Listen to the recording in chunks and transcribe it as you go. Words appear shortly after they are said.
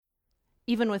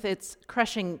even with its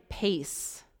crushing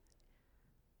pace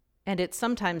and its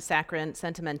sometimes saccharine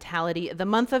sentimentality, the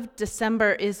month of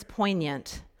December is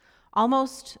poignant,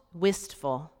 almost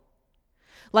wistful.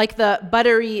 Like the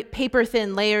buttery,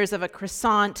 paper-thin layers of a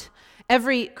croissant,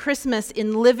 every Christmas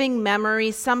in living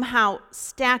memory somehow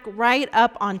stack right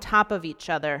up on top of each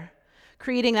other,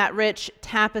 creating that rich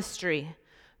tapestry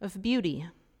of beauty.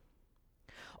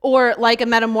 Or like a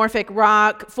metamorphic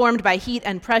rock formed by heat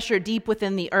and pressure deep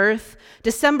within the earth,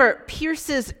 December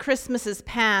pierces Christmas's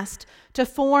past to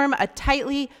form a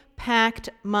tightly packed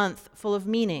month full of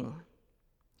meaning.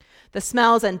 The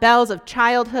smells and bells of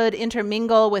childhood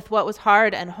intermingle with what was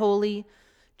hard and holy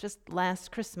just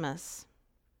last Christmas.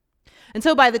 And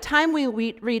so by the time we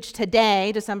reach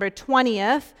today, December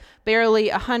 20th, barely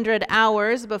 100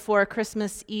 hours before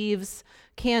Christmas Eve's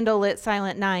candlelit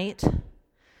silent night,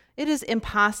 it is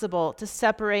impossible to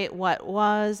separate what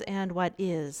was and what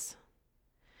is.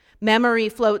 Memory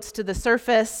floats to the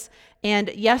surface, and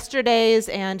yesterday's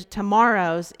and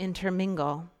tomorrow's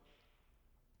intermingle.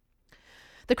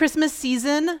 The Christmas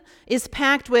season is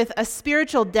packed with a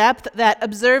spiritual depth that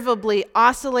observably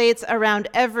oscillates around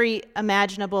every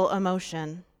imaginable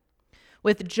emotion,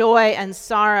 with joy and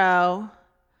sorrow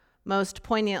most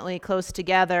poignantly close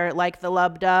together, like the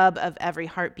lub-dub of every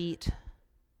heartbeat.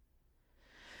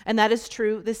 And that is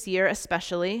true this year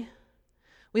especially.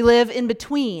 We live in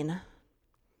between.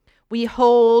 We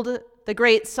hold the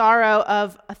great sorrow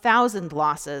of 1,000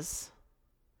 losses,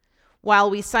 while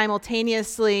we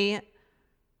simultaneously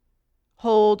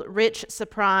hold rich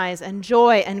surprise and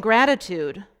joy and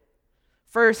gratitude.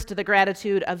 First, the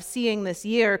gratitude of seeing this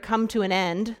year come to an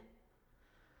end,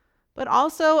 but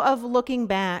also of looking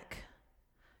back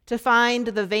to find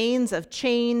the veins of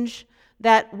change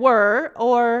that were,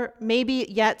 or maybe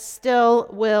yet still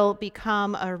will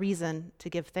become a reason to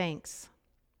give thanks.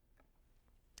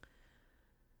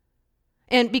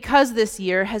 And because this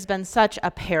year has been such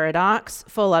a paradox,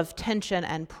 full of tension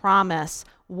and promise,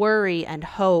 worry and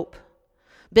hope,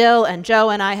 Bill and Joe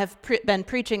and I have been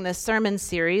preaching this sermon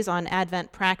series on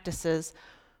Advent practices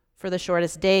for the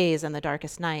shortest days and the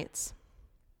darkest nights.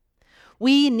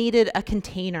 We needed a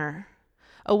container,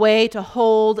 a way to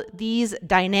hold these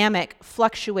dynamic,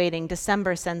 fluctuating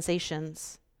December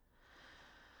sensations,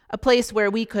 a place where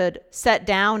we could set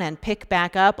down and pick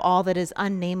back up all that is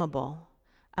unnameable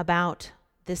about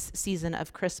this season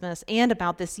of Christmas and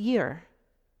about this year.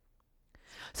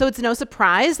 So it's no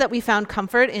surprise that we found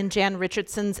comfort in Jan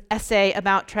Richardson's essay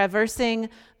about traversing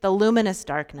the luminous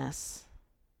darkness.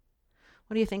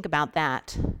 What do you think about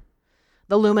that?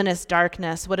 The luminous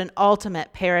darkness, what an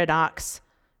ultimate paradox,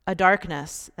 a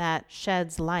darkness that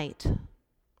sheds light.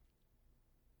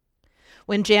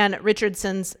 When Jan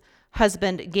Richardson's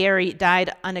husband, Gary, died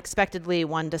unexpectedly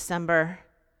one December,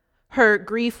 her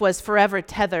grief was forever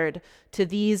tethered to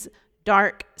these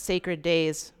dark, sacred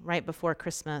days right before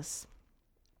Christmas.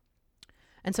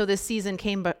 And so this season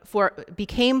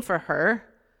became for her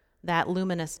that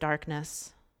luminous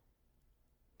darkness.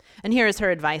 And here is her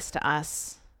advice to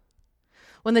us.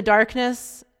 When the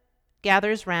darkness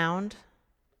gathers round,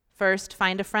 first,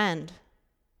 find a friend.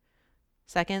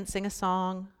 Second, sing a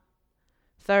song.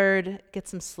 Third, get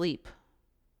some sleep.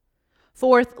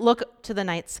 Fourth, look to the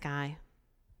night sky.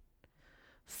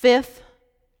 Fifth,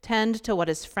 tend to what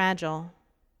is fragile.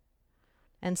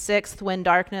 And sixth, when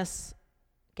darkness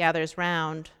gathers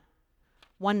round,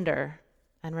 wonder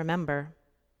and remember.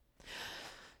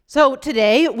 So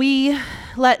today we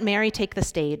let Mary take the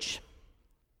stage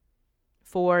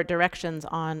for directions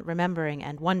on remembering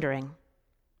and wondering.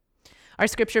 Our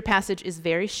scripture passage is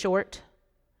very short,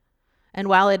 and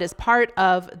while it is part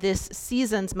of this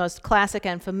season's most classic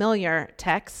and familiar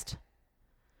text,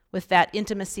 with that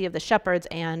intimacy of the shepherds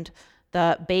and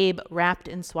the babe wrapped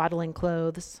in swaddling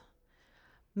clothes,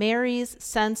 Mary's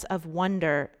sense of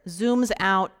wonder zooms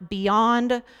out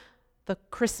beyond the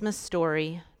Christmas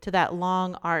story to that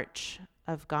long arch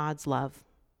of God's love.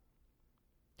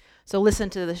 So listen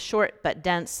to the short but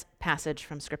dense passage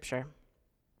from Scripture.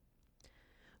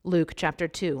 Luke chapter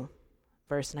 2,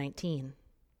 verse 19.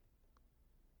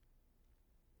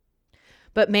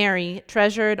 But Mary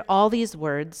treasured all these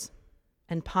words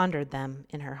and pondered them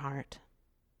in her heart.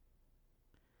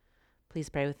 Please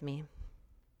pray with me.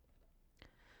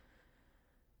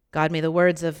 God, may the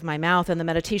words of my mouth and the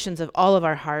meditations of all of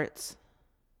our hearts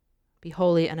be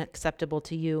holy and acceptable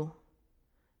to you,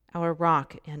 our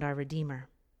rock and our Redeemer.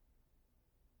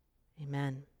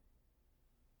 Amen.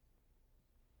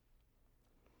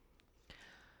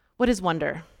 What is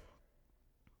wonder?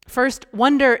 First,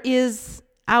 wonder is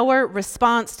our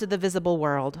response to the visible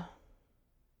world.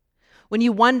 When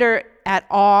you wonder at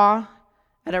awe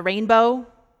at a rainbow.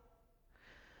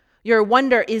 Your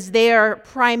wonder is there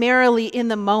primarily in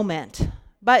the moment,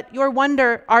 but your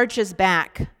wonder arches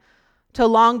back to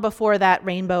long before that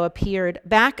rainbow appeared,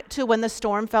 back to when the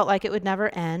storm felt like it would never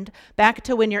end, back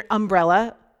to when your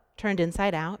umbrella turned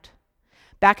inside out,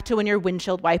 back to when your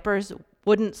windshield wipers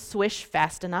wouldn't swish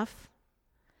fast enough,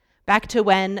 back to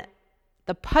when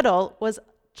the puddle was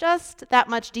just that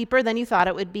much deeper than you thought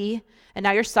it would be, and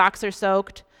now your socks are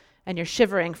soaked and you're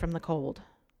shivering from the cold.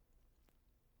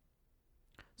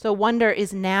 So wonder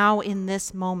is now in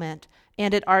this moment,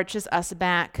 and it arches us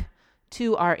back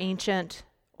to our ancient,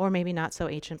 or maybe not so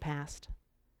ancient past.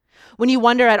 When you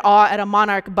wonder at awe at a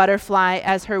monarch butterfly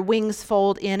as her wings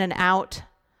fold in and out,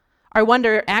 our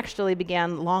wonder actually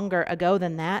began longer ago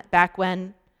than that, back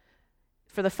when,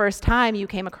 for the first time, you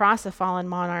came across a fallen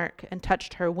monarch and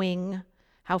touched her wing,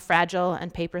 how fragile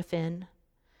and paper thin,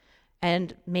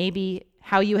 and maybe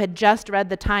how you had just read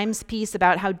the Times piece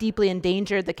about how deeply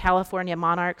endangered the California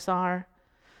monarchs are,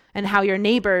 and how your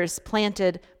neighbors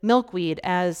planted milkweed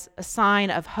as a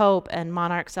sign of hope and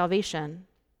monarch salvation.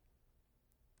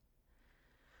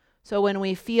 So when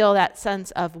we feel that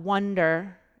sense of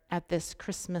wonder at this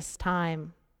Christmas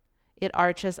time, it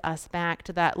arches us back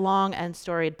to that long and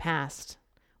storied past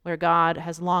where God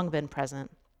has long been present.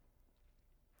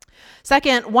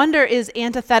 Second, wonder is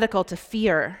antithetical to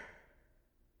fear.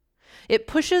 It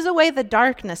pushes away the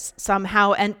darkness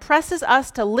somehow and presses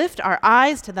us to lift our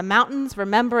eyes to the mountains,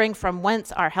 remembering from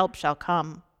whence our help shall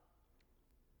come.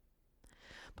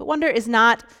 But wonder is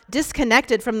not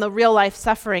disconnected from the real-life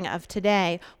suffering of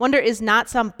today. Wonder is not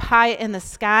some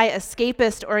pie-in-the-sky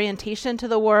escapist orientation to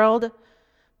the world,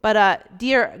 but a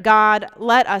dear God,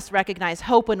 let us recognize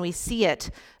hope when we see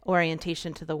it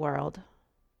orientation to the world.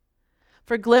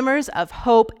 For glimmers of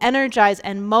hope energize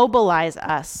and mobilize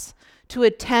us to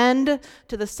attend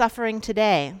to the suffering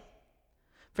today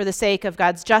for the sake of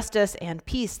God's justice and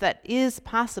peace that is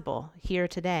possible here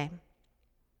today.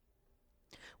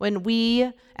 When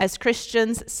we, as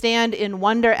Christians, stand in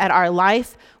wonder at our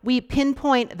life, we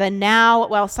pinpoint the now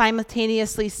while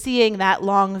simultaneously seeing that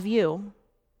long view.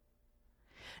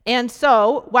 And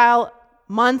so, while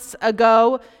months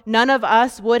ago none of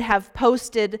us would have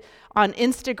posted on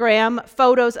Instagram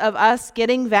photos of us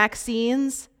getting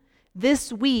vaccines,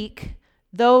 this week,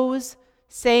 those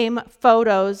same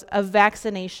photos of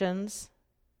vaccinations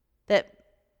that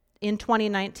in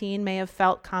 2019 may have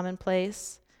felt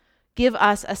commonplace give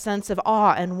us a sense of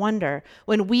awe and wonder.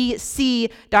 When we see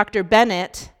Dr.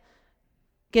 Bennett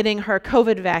getting her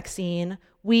COVID vaccine,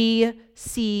 we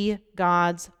see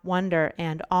God's wonder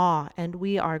and awe, and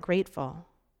we are grateful.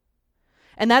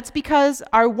 And that's because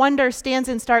our wonder stands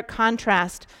in stark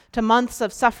contrast to months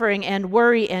of suffering and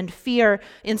worry and fear,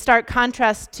 in stark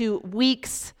contrast to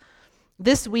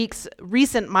this week's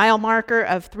recent mile marker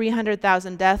of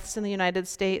 300,000 deaths in the United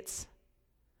States.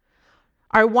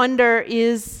 Our wonder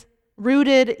is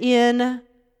rooted in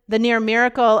the near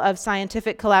miracle of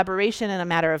scientific collaboration in a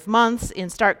matter of months, in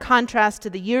stark contrast to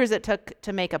the years it took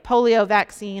to make a polio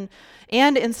vaccine,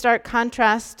 and in stark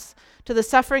contrast to the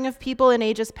suffering of people in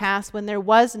ages past when there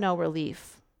was no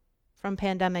relief from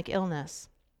pandemic illness.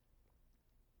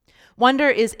 Wonder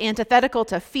is antithetical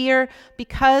to fear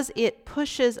because it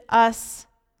pushes us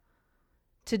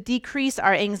to decrease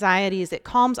our anxieties. It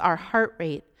calms our heart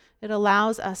rate. It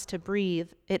allows us to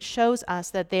breathe. It shows us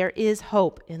that there is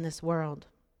hope in this world.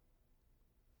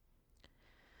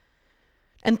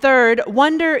 And third,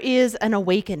 wonder is an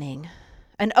awakening,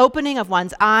 an opening of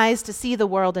one's eyes to see the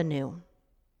world anew.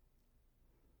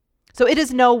 So it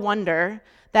is no wonder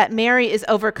that Mary is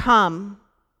overcome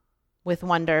with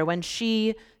wonder when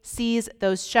she sees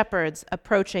those shepherds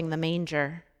approaching the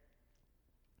manger.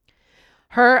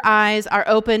 Her eyes are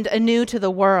opened anew to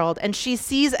the world, and she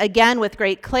sees again with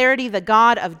great clarity the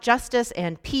God of justice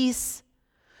and peace,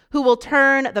 who will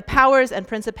turn the powers and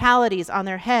principalities on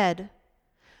their head,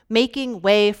 making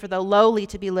way for the lowly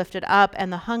to be lifted up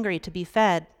and the hungry to be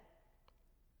fed.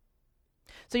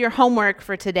 So your homework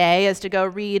for today is to go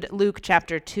read Luke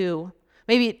chapter 2,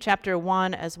 maybe chapter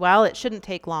 1 as well. It shouldn't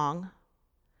take long.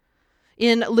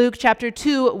 In Luke chapter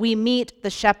 2, we meet the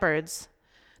shepherds,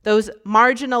 those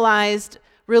marginalized,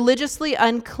 religiously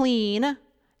unclean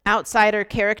outsider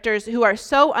characters who are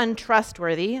so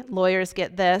untrustworthy, lawyers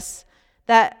get this,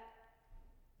 that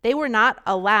they were not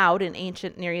allowed in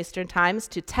ancient Near Eastern times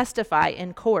to testify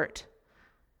in court.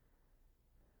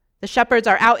 The shepherds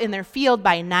are out in their field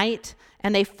by night,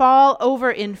 and they fall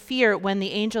over in fear when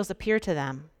the angels appear to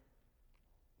them.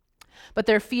 But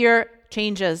their fear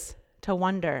changes to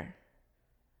wonder,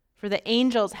 for the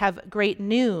angels have great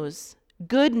news,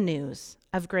 good news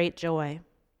of great joy.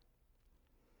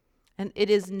 And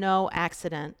it is no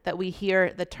accident that we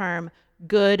hear the term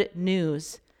good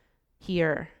news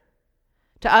here.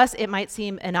 To us, it might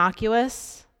seem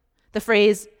innocuous. The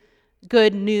phrase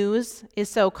good news is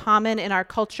so common in our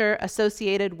culture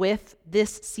associated with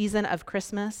this season of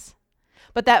Christmas.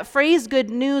 But that phrase good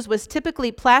news was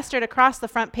typically plastered across the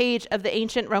front page of the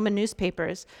ancient Roman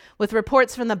newspapers with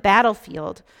reports from the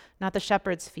battlefield, not the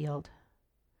shepherd's field.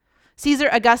 Caesar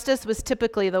Augustus was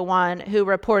typically the one who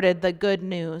reported the good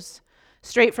news,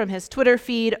 straight from his Twitter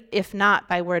feed, if not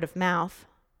by word of mouth.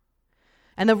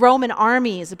 And the Roman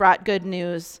armies brought good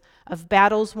news of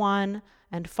battles won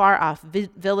and far-off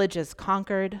villages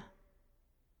conquered.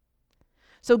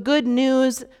 So good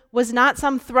news was not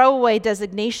some throwaway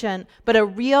designation, but a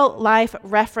real-life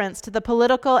reference to the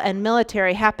political and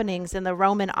military happenings in the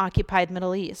Roman-occupied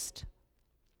Middle East.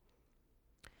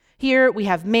 Here we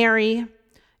have Mary,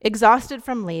 exhausted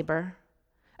from labor,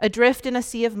 adrift in a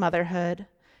sea of motherhood,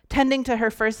 tending to her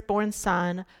firstborn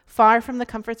son, far from the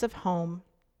comforts of home,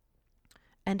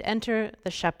 and enter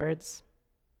the shepherds,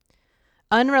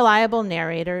 unreliable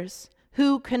narrators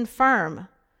who confirm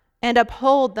and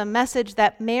uphold the message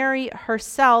that Mary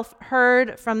herself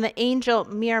heard from the angel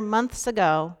mere months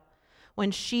ago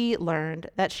when she learned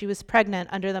that she was pregnant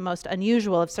under the most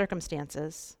unusual of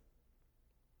circumstances.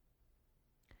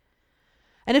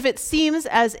 And if it seems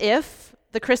as if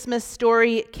the Christmas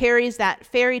story carries that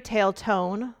fairy tale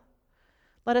tone,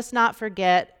 let us not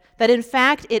forget that in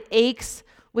fact it aches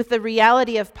with the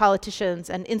reality of politicians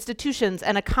and institutions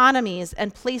and economies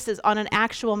and places on an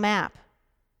actual map.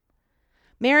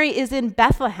 Mary is in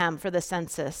Bethlehem for the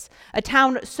census, a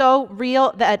town so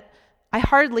real that I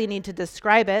hardly need to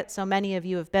describe it, so many of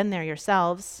you have been there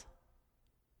yourselves.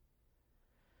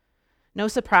 No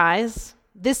surprise,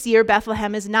 this year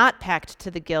Bethlehem is not packed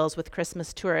to the gills with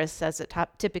Christmas tourists as it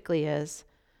typically is.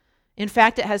 In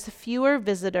fact, it has fewer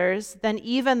visitors than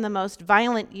even the most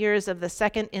violent years of the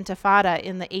Second Intifada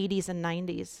in the 80s and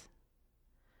 90s.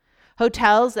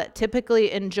 Hotels that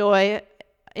typically enjoy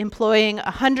employing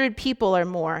 100 people or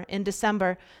more in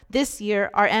December this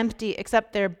year are empty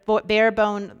except their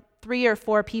bare-bone 3 or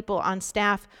 4 people on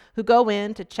staff who go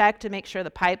in to check to make sure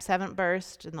the pipes haven't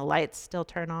burst and the lights still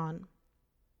turn on.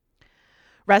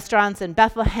 Restaurants in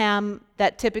Bethlehem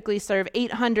that typically serve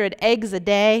 800 eggs a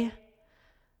day,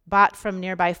 bought from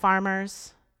nearby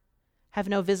farmers, have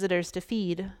no visitors to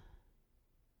feed.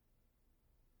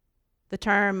 The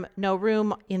term "no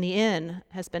room in the inn"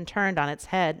 has been turned on its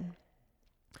head.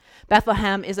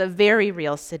 Bethlehem is a very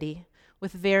real city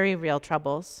with very real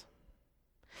troubles.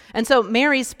 And so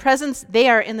Mary's presence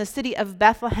there in the city of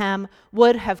Bethlehem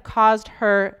would have caused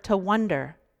her to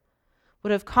wonder,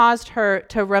 would have caused her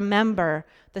to remember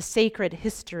the sacred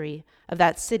history of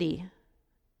that city.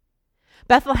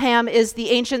 Bethlehem is the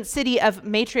ancient city of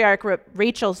matriarch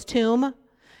Rachel's tomb.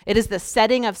 It is the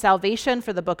setting of salvation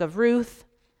for the book of Ruth.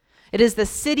 It is the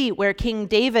city where King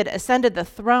David ascended the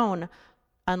throne,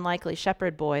 unlikely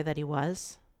shepherd boy that he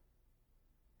was.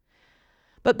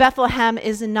 But Bethlehem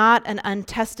is not an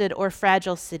untested or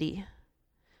fragile city.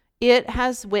 It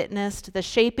has witnessed the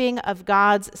shaping of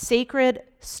God's sacred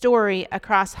story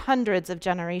across hundreds of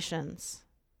generations.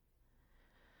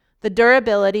 The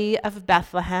durability of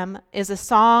Bethlehem is a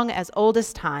song as old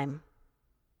as time.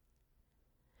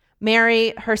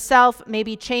 Mary herself may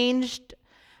be changed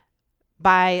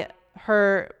by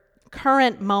her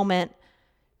current moment,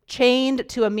 chained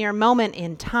to a mere moment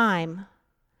in time.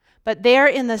 But there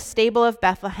in the stable of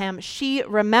Bethlehem, she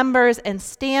remembers and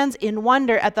stands in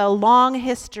wonder at the long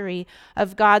history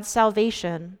of God's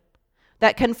salvation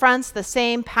that confronts the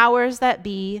same powers that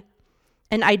be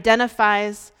and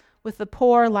identifies with the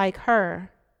poor like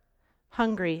her,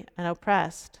 hungry and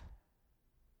oppressed.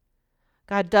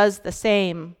 God does the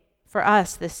same for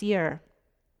us this year.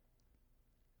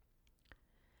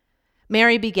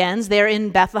 Mary begins there in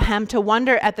Bethlehem to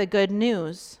wonder at the good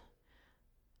news,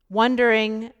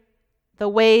 wondering the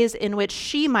ways in which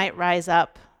she might rise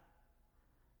up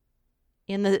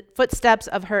in the footsteps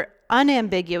of her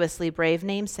unambiguously brave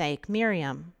namesake,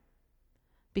 Miriam.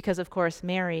 Because, of course,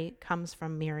 Mary comes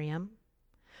from Miriam.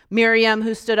 Miriam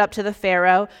who stood up to the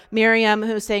Pharaoh, Miriam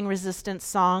who sang resistance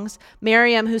songs,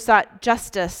 Miriam who sought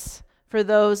justice for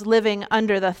those living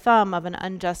under the thumb of an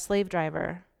unjust slave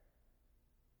driver.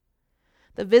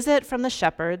 The visit from the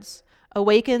shepherds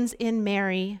awakens in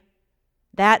Mary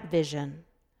that vision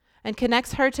and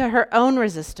connects her to her own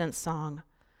resistance song,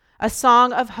 a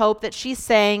song of hope that she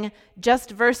sang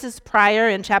just verses prior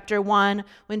in chapter 1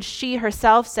 when she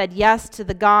herself said yes to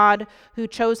the God who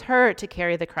chose her to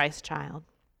carry the Christ child.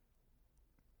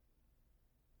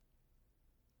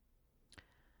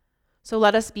 So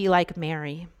let us be like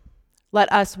Mary.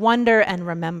 Let us wonder and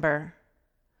remember.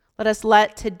 Let us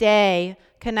let today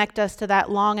connect us to that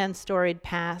long and storied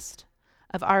past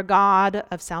of our God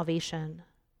of salvation.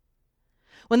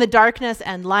 When the darkness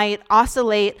and light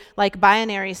oscillate like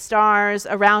binary stars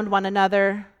around one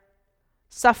another,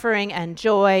 suffering and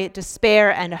joy,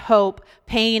 despair and hope,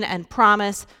 pain and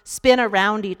promise spin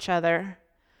around each other,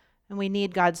 and we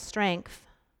need God's strength.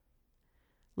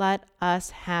 Let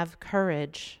us have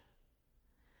courage.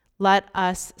 Let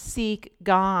us seek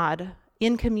God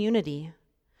in community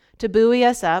to buoy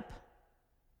us up.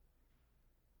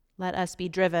 Let us be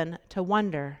driven to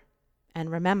wonder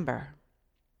and remember.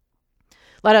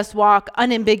 Let us walk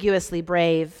unambiguously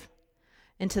brave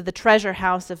into the treasure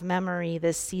house of memory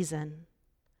this season,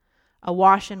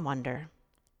 awash in wonder.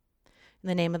 In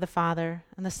the name of the Father,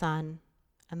 and the Son,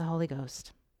 and the Holy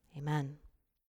Ghost. Amen.